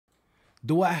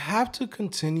Do I have to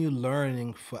continue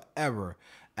learning forever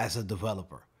as a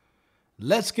developer?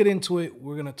 Let's get into it.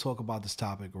 We're going to talk about this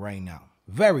topic right now.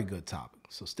 Very good topic.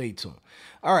 So stay tuned.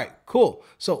 All right, cool.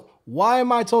 So why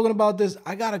am I talking about this?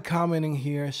 I got a comment in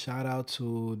here. Shout out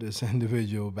to this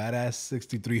individual, Badass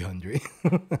 6300.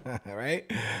 All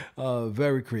right.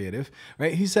 Very creative,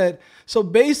 right? He said, so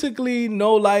basically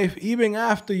no life even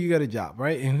after you get a job,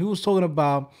 right? And he was talking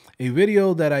about a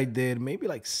video that I did maybe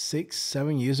like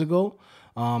 6-7 years ago.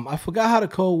 I forgot how to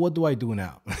code. What do I do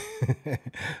now?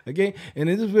 Okay. And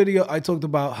in this video, I talked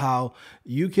about how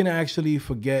you can actually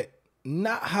forget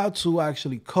not how to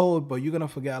actually code, but you're going to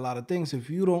forget a lot of things if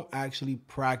you don't actually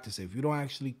practice it, if you don't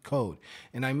actually code.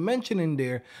 And I mentioned in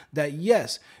there that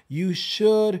yes, you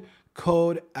should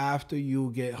code after you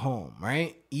get home,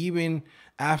 right? Even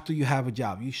after you have a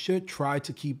job, you should try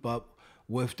to keep up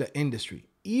with the industry,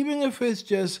 even if it's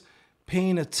just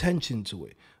paying attention to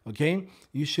it. Okay.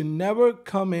 You should never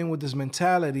come in with this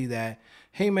mentality that,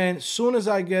 hey man, as soon as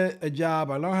I get a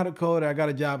job, I learn how to code, I got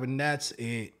a job and that's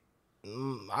it.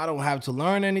 I don't have to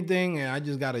learn anything and I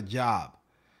just got a job.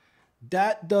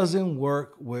 That doesn't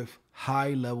work with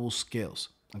high level skills.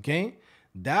 Okay.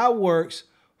 That works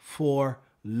for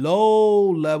low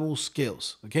level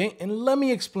skills. Okay. And let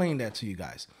me explain that to you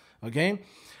guys. Okay.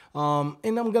 And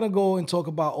I'm going to go and talk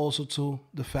about also too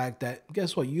the fact that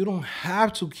guess what? You don't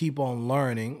have to keep on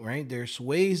learning, right? There's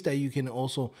ways that you can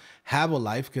also have a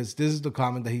life, because this is the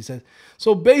comment that he said.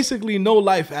 So basically no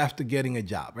life after getting a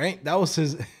job, right? That was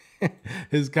his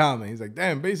his comment. He's like,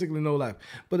 damn, basically no life.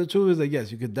 But the truth is that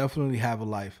yes, you could definitely have a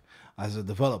life as a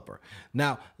developer.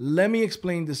 Now, let me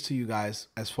explain this to you guys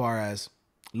as far as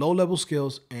low level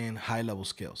skills and high level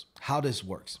skills, how this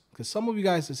works. Because some of you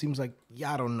guys, it seems like,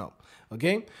 yeah, I don't know.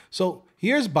 Okay. So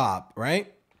here's Bob,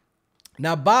 right?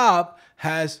 Now, Bob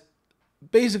has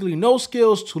basically no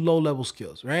skills to low level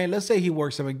skills, right? Let's say he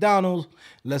works at McDonald's.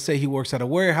 Let's say he works at a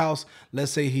warehouse.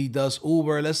 Let's say he does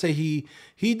Uber. Let's say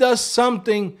he does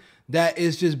something that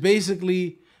is just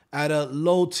basically at a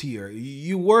low tier.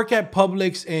 You work at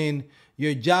Publix and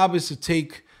your job is to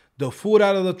take the food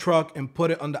out of the truck and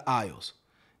put it on the aisles.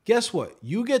 Guess what?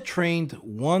 You get trained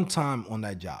one time on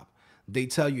that job. They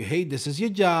tell you, hey, this is your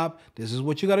job. This is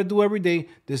what you got to do every day.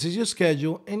 This is your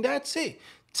schedule. And that's it.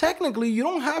 Technically, you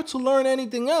don't have to learn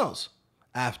anything else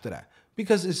after that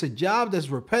because it's a job that's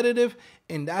repetitive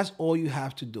and that's all you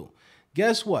have to do.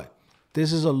 Guess what?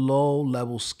 This is a low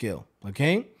level skill.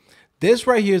 Okay. This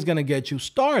right here is going to get you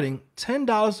starting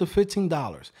 $10 to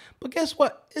 $15. But guess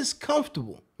what? It's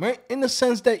comfortable, right? In the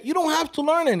sense that you don't have to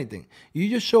learn anything. You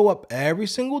just show up every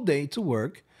single day to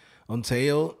work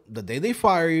until the day they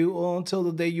fire you or until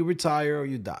the day you retire or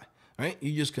you die, right?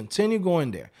 You just continue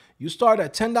going there. You start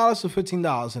at $10 to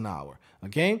 $15 an hour,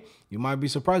 okay? You might be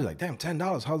surprised, like, damn,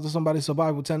 $10. How does somebody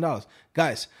survive with $10?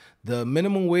 Guys, the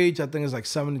minimum wage, I think, is like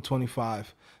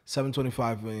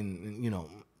 $7.25 in, you know,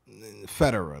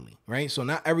 federally, right? So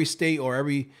not every state or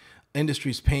every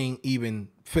industry is paying even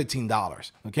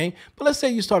 $15, okay? But let's say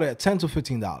you started at $10 to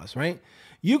 $15, right?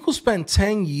 You could spend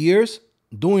 10 years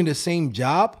doing the same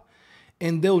job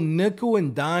and they'll nickel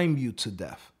and dime you to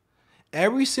death.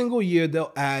 Every single year,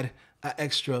 they'll add an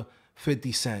extra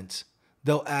 50 cents.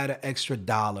 They'll add an extra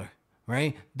 $1,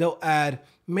 right? They'll add,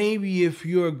 maybe if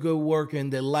you're a good worker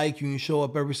and they like you and you show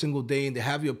up every single day and they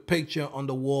have your picture on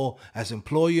the wall as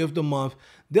employee of the month,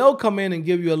 they'll come in and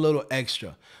give you a little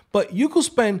extra. But you could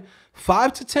spend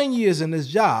 5 to 10 years in this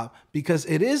job because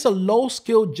it is a low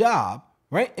skilled job,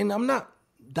 right? And I'm not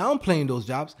downplaying those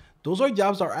jobs. Those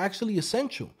jobs are actually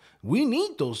essential. We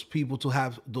need those people to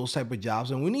have those type of jobs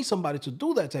and we need somebody to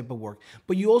do that type of work.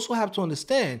 But you also have to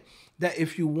understand that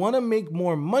if you want to make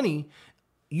more money,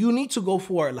 you need to go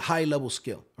for a high level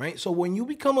skill, right? So when you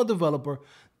become a developer,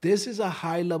 this is a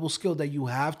high level skill that you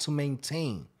have to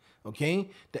maintain, okay?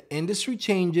 The industry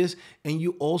changes and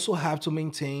you also have to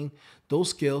maintain those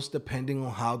skills depending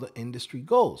on how the industry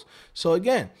goes. So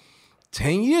again,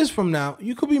 10 years from now,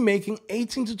 you could be making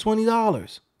 $18 to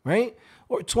 $20, right?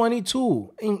 Or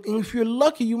 22. And if you're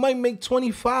lucky, you might make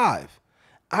 25.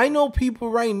 I know people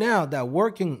right now that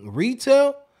work in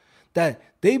retail that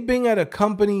they've been at a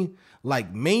company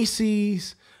like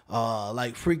Macy's,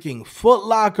 like freaking Foot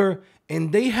Locker,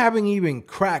 and they haven't even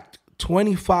cracked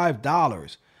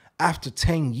 $25 after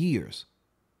 10 years.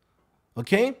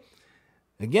 Okay?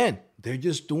 Again, they're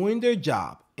just doing their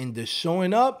job. And they're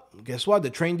showing up. Guess what? They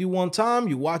trained you one time.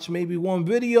 You watch maybe one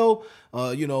video.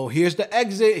 You know, here's the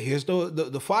exit. Here's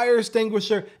the fire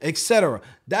extinguisher, etc.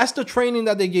 That's the training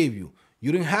that they gave you.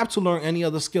 You didn't have to learn any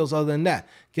other skills other than that.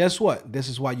 Guess what? This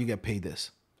is why you get paid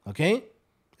this. Okay?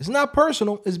 It's not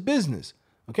personal. It's business.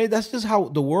 Okay? That's just how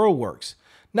the world works.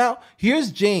 Now,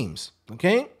 here's James,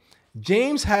 okay?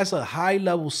 James has a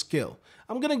high-level skill.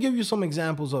 I'm going to give you some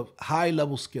examples of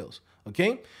high-level skills,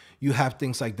 okay? You have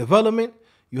things like development.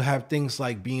 You have things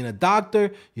like being a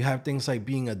doctor. You have things like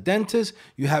being a dentist.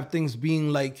 You have things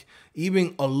being like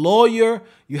even a lawyer.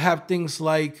 You have things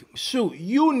like, shoot,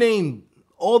 you name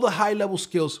all the high-level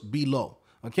skills below,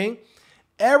 okay?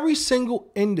 Every single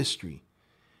industry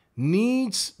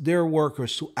needs their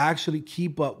workers to actually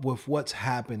keep up with what's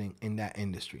happening in that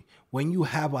industry when you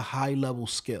have a high-level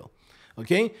skill.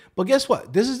 Okay, but guess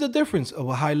what? This is the difference of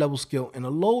a high-level skill and a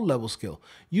low-level skill.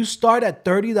 You start at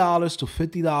 $30 to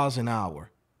 $50 an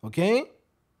hour. Okay,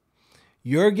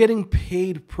 you're getting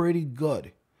paid pretty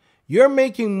good. You're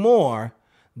making more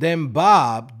than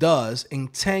Bob does in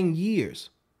 10 years.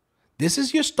 This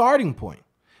is your starting point.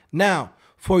 Now,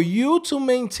 for you to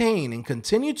maintain and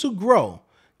continue to grow,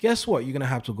 guess what? You're going to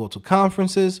have to go to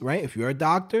conferences, right? If you're a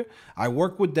doctor, I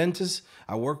work with dentists,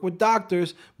 I work with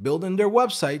doctors building their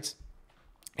websites.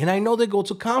 And I know they go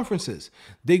to conferences.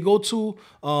 They go to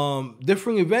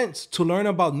different events to learn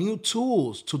about new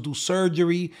tools, to do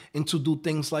surgery and to do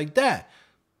things like that.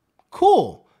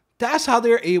 Cool. That's how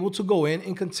they're able to go in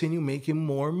and continue making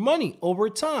more money over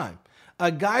time.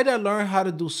 A guy that learned how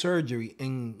to do surgery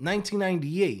in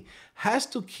 1998 has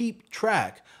to keep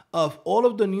track of all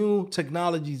of the new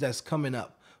technologies that's coming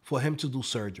up for him to do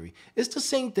surgery. It's the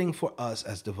same thing for us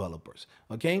as developers,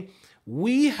 okay?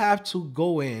 We have to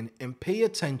go in and pay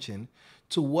attention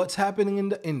to what's happening in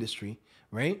the industry,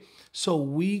 right? So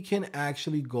we can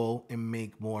actually go and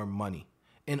make more money.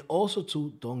 And also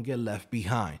to don't get left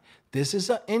behind. This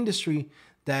is an industry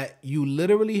that you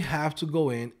literally have to go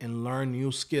in and learn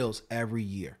new skills every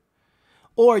year.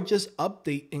 Or just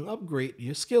update and upgrade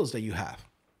your skills that you have.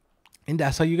 And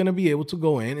that's how you're going to be able to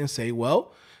go in and say,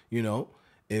 well, you know,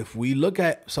 if we look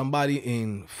at somebody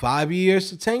in 5 years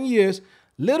to 10 years,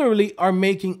 literally are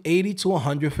making $80 to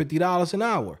 $150 an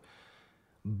hour.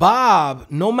 Bob,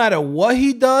 no matter what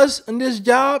he does in this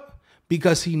job,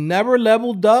 because he never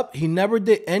leveled up, he never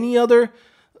did any other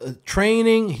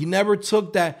training, he never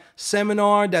took that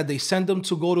seminar that they sent him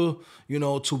to go to, you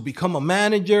know, to become a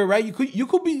manager, right? You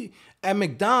could be at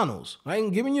McDonald's, right?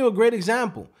 I'm giving you a great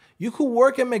example. You could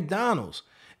work at McDonald's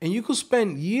and you could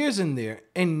spend years in there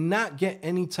and not get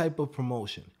any type of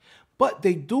promotion. But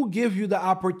they do give you the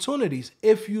opportunities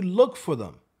if you look for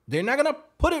them. They're not going to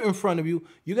put it in front of you.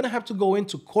 You're going to have to go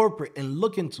into corporate and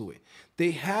look into it.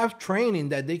 They have training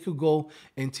that they could go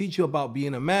and teach you about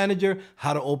being a manager,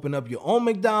 how to open up your own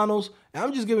McDonald's. And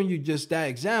I'm just giving you just that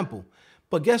example.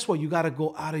 But guess what? You got to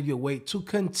go out of your way to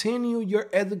continue your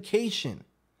education.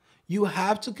 You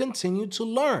have to continue to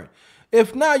learn.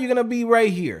 If not, you're going to be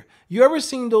right here. You ever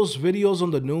seen those videos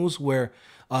on the news where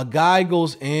a guy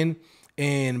goes in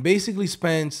and basically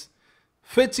spends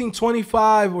 15,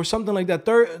 25 or something like that,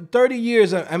 30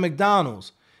 years at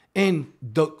McDonald's. And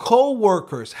the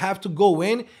co-workers have to go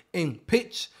in and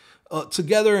pitch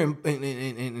together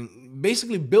and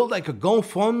basically build like a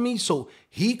GoFundMe so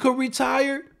he could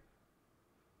retire.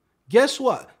 Guess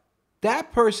what?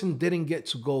 That person didn't get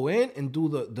to go in and do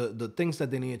the things that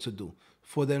they needed to do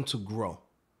for them to grow.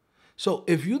 So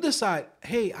if you decide,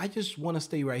 hey, I just want to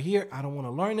stay right here, I don't want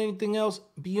to learn anything else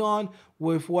beyond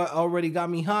with what already got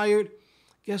me hired,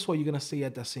 guess what? You're going to stay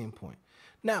at that same point.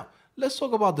 Now, let's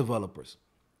talk about developers,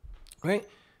 right?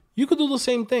 You could do the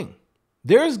same thing.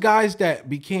 There's guys that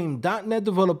became .NET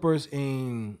developers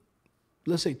in,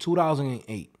 let's say,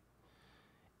 2008.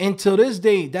 And till this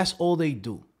day, that's all they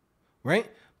do, right?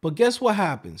 But guess what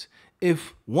happens?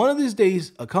 If one of these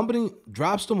days a company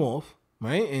drops them off,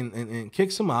 right, and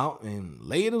kicks them out and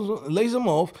lays them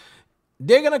off,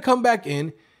 they're going to come back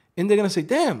in and they're going to say,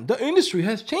 damn, the industry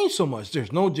has changed so much.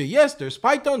 There's Node.js, there's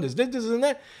Python, there's this, and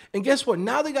that. And guess what?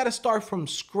 Now they got to start from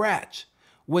scratch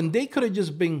when they could have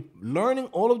just been learning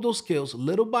all of those skills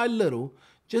little by little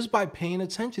just by paying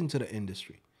attention to the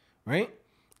industry, right?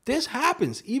 This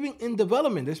happens even in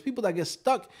development. There's people that get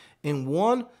stuck in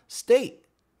one state,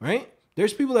 right?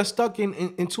 There's people that stuck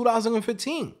in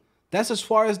 2015. That's as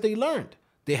far as they learned.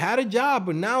 They had a job,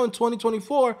 but now in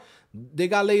 2024, they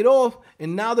got laid off,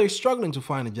 and now they're struggling to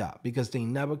find a job because they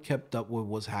never kept up with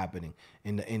what's happening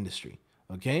in the industry,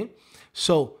 okay?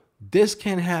 So this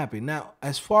can happen. Now,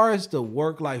 as far as the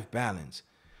work-life balance,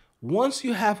 once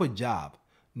you have a job,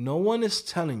 no one is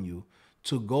telling you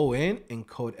to go in and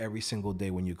code every single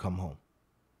day when you come home.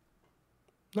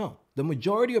 No, the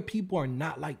majority of people are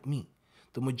not like me.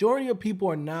 The majority of people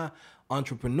are not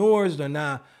entrepreneurs. They're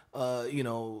not,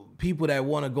 people that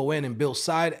want to go in and build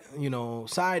side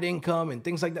income and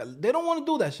things like that. They don't want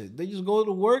to do that shit. They just go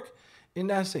to work and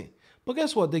that's it. But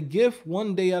guess what? They give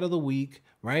one day out of the week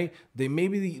right? They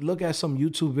maybe look at some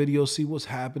YouTube videos, see what's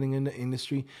happening in the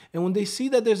industry. And when they see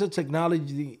that there's a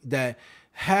technology that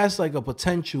has like a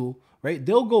potential, right,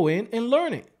 they'll go in and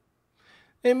learn it.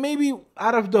 And maybe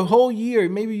out of the whole year,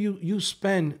 maybe you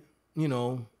spend, you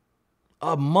know,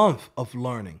 a month of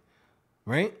learning,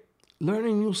 right?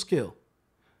 Learning new skill.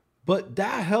 But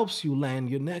that helps you land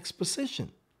your next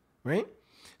position, right?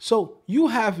 So you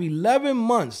have 11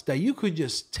 months that you could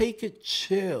just take it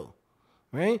chill,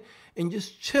 right? And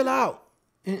just chill out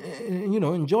and you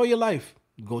know, enjoy your life.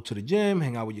 Go to the gym,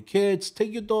 hang out with your kids,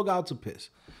 take your dog out to piss.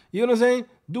 You know what I'm saying?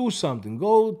 Do something.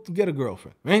 Go get a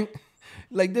girlfriend, right?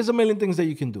 Like there's a million things that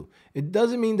you can do. It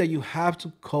doesn't mean that you have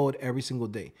to code every single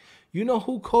day. You know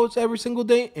who codes every single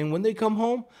day? And when they come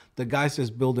home, the guys that's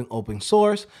building open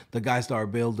source, the guys that are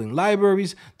building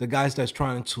libraries, the guys that's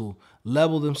trying to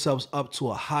level themselves up to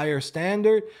a higher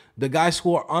standard, the guys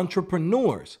who are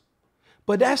entrepreneurs.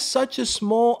 But that's such a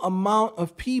small amount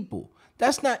of people.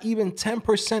 That's not even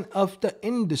 10% of the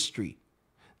industry.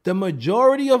 The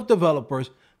majority of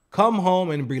developers come home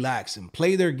and relax and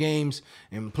play their games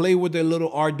and play with their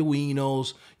little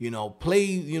Arduinos, you know, play,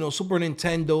 you know, Super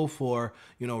Nintendo for,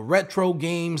 you know, retro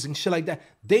games and shit like that.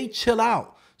 They chill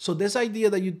out. So this idea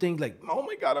that you think like, oh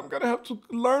my God, I'm going to have to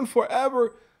learn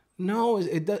forever. No,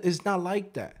 it's not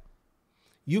like that.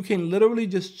 You can literally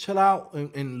just chill out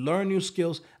and learn new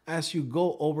skills as you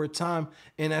go over time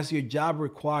and as your job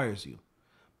requires you.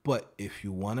 But if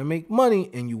you want to make money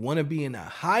and you want to be in a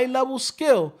high level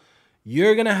skill,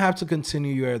 you're going to have to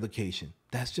continue your education.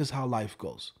 That's just how life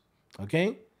goes.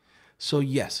 Okay? So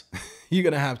yes, you're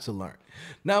going to have to learn.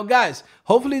 Now, guys,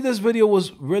 hopefully this video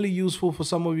was really useful for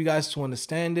some of you guys to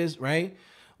understand this, right?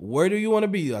 Where do you want to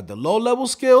be? At the low level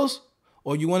skills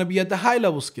or you want to be at the high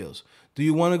level skills? Do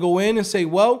you want to go in and say,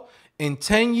 well, in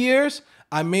 10 years,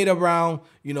 I made around,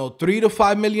 you know, $3 to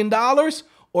 $5 million?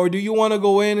 Or do you want to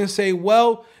go in and say,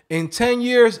 well, in 10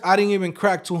 years, I didn't even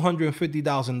crack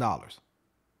 $250,000?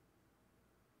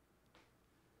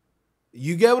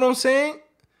 You get what I'm saying?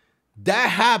 That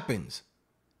happens.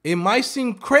 It might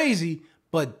seem crazy,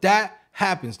 but that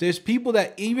happens. There's people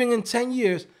that even in 10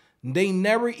 years, they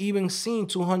never even seen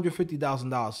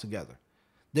 $250,000 together.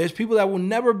 There's people that will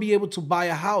never be able to buy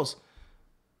a house.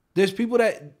 There's people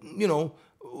that, you know,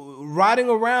 riding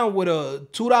around with a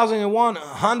 2001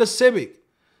 Honda Civic,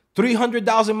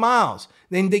 300,000 miles,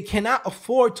 then they cannot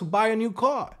afford to buy a new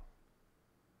car.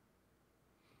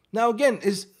 Now, again,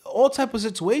 it's all type of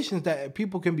situations that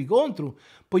people can be going through,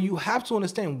 but you have to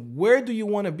understand, where do you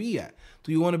want to be at?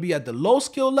 Do you want to be at the low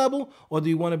skill level or do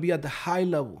you want to be at the high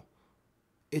level?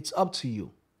 It's up to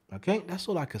you. Okay, that's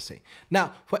all I can say.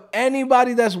 Now, for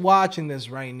anybody that's watching this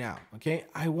right now, okay,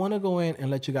 I want to go in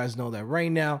and let you guys know that right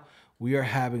now we are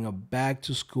having a back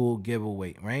to school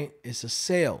giveaway, right? It's a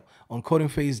sale on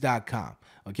CodingPhase.com.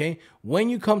 Okay, when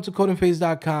you come to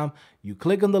CodingPhase.com, you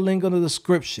click on the link in the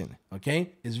description.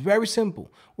 Okay, it's very simple.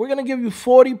 We're gonna give you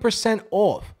 40%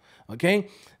 off. Okay,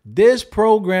 this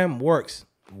program works.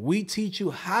 We teach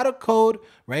you how to code,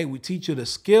 right? We teach you the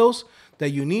skills that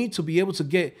you need to be able to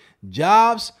get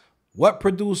jobs. Web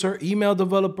producer, email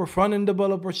developer, front-end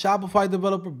developer, Shopify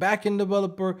developer, back-end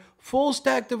developer, full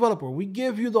stack developer. We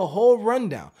give you the whole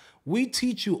rundown. We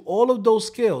teach you all of those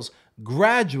skills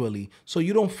gradually so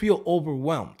you don't feel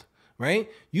overwhelmed, right?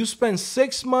 You spend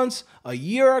 6 months, a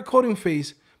year at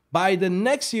CodingPhase. By the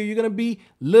next year, you're going to be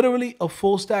literally a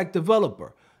full stack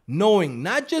developer, knowing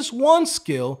not just one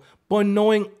skill, but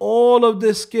knowing all of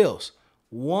the skills.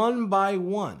 One by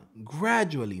one,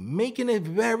 gradually, making it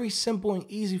very simple and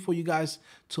easy for you guys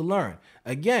to learn.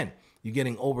 Again, you're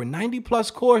getting over 90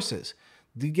 plus courses.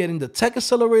 You're getting the Tech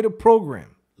Accelerator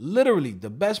program, literally the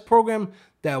best program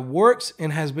that works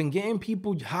and has been getting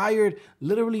people hired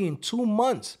literally in 2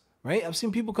 months, right? I've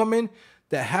seen people come in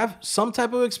that have some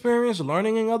type of experience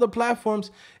learning in other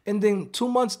platforms, and then 2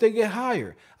 months they get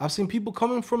hired. I've seen people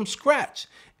coming from scratch,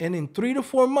 and in 3 to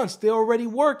 4 months they're already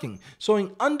working. So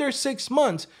in under 6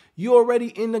 months, you're already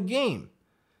in the game.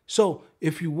 So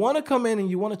if you want to come in and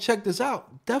you want to check this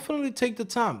out, definitely take the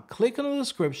time. Click on the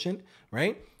description,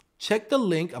 right? Check the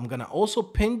link. I'm going to also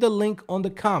pin the link on the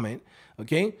comment,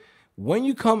 okay? When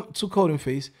you come to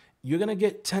CodingPhase, you're going to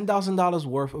get $10,000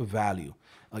 worth of value.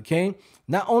 Okay,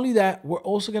 not only that, we're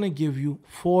also going to give you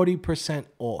 40%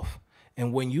 off.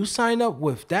 And when you sign up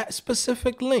with that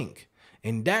specific link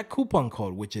and that coupon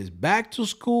code, which is back to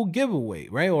school giveaway,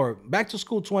 right? Or back to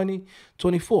school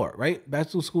 2024, right? Back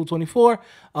to school 24.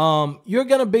 You're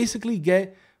going to basically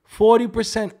get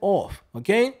 40% off.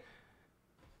 Okay.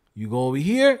 You go over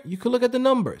here, you can look at the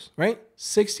numbers, right?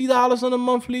 $60 on a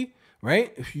monthly,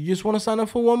 right? If you just want to sign up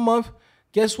for 1 month,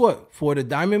 Guess what? For the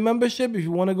Diamond membership, if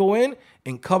you want to go in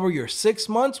and cover your 6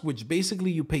 months, which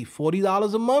basically you pay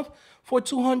 $40 a month for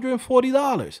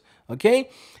 $240, okay?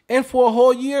 And for a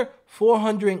whole year,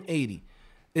 $480.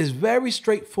 It's very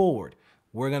straightforward.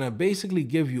 We're going to basically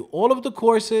give you all of the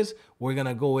courses. We're going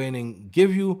to go in and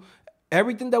give you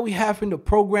everything that we have in the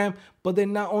program. But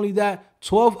then not only that,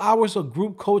 12 hours of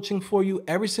group coaching for you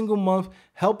every single month,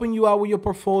 helping you out with your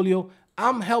portfolio.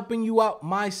 I'm helping you out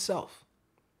myself.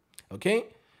 Okay?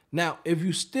 Now, if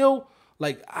you still,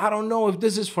 like, I don't know if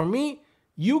this is for me,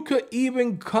 you could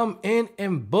even come in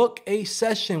and book a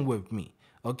session with me.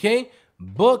 Okay?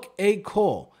 Book a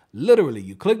call. Literally,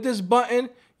 you click this button,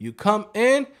 you come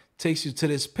in, takes you to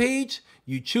this page,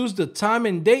 you choose the time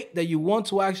and date that you want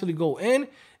to actually go in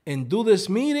and do this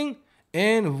meeting,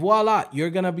 and voila,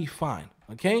 you're gonna be fine.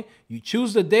 Okay? You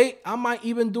choose the date. I might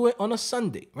even do it on a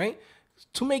Sunday, right?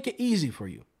 To make it easy for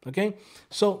you. Okay?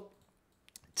 So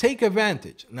take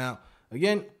advantage. Now,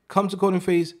 again, come to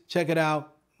CodingPhase, check it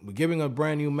out. We're giving a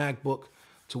brand new MacBook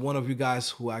to one of you guys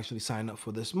who actually signed up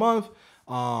for this month.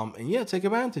 And yeah, take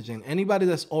advantage. And anybody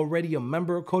that's already a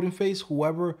member of CodingPhase,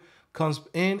 whoever comes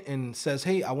in and says,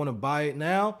 hey, I want to buy it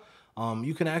now,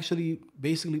 you can actually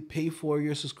basically pay for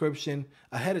your subscription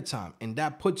ahead of time. And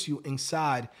that puts you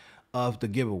inside of the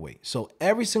giveaway. So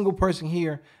every single person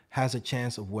here has a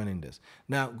chance of winning this.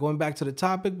 Now, going back to the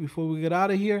topic before we get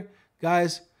out of here,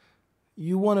 guys,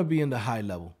 you want to be in the high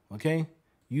level, okay?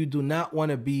 You do not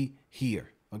want to be here,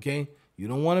 okay? You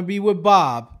don't want to be with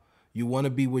Bob. You want to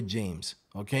be with James,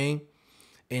 okay?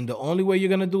 And the only way you're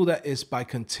going to do that is by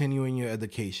continuing your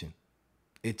education.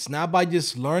 It's not by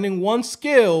just learning one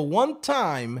skill one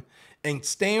time and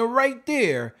staying right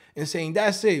there and saying,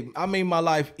 that's it, I made my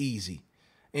life easy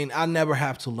and I never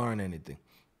have to learn anything,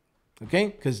 okay?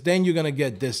 Because then you're going to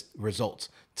get this results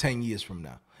 10 years from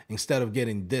now instead of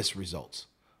getting this results,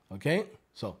 okay?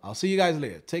 So I'll see you guys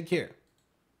later. Take care.